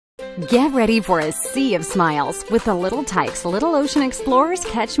Get ready for a sea of smiles with the Little Tikes Little Ocean Explorers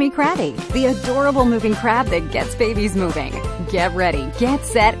Catch Me Crabbie, the adorable moving crab that gets babies moving. Get ready, get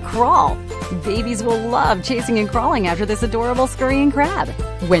set, crawl! Babies will love chasing and crawling after this adorable scurrying crab.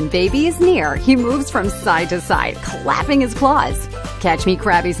 When baby is near, he moves from side to side, clapping his claws. Catch Me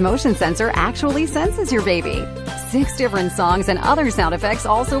Crabbie's motion sensor actually senses your baby. 6 different songs and other sound effects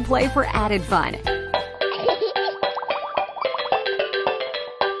also play for added fun.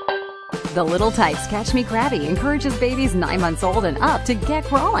 The Little Tikes Catch Me Crabbie encourages babies 9 months old and up to get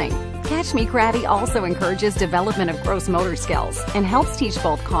crawling. Catch Me Crabbie also encourages development of gross motor skills and helps teach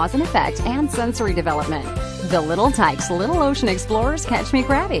both cause and effect and sensory development. The Little Tikes Little Ocean Explorers Catch Me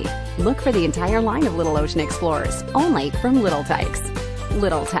Crabbie. Look for the entire line of Little Ocean Explorers, only from Little Tikes.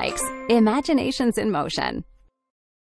 Little Tikes, imaginations in motion.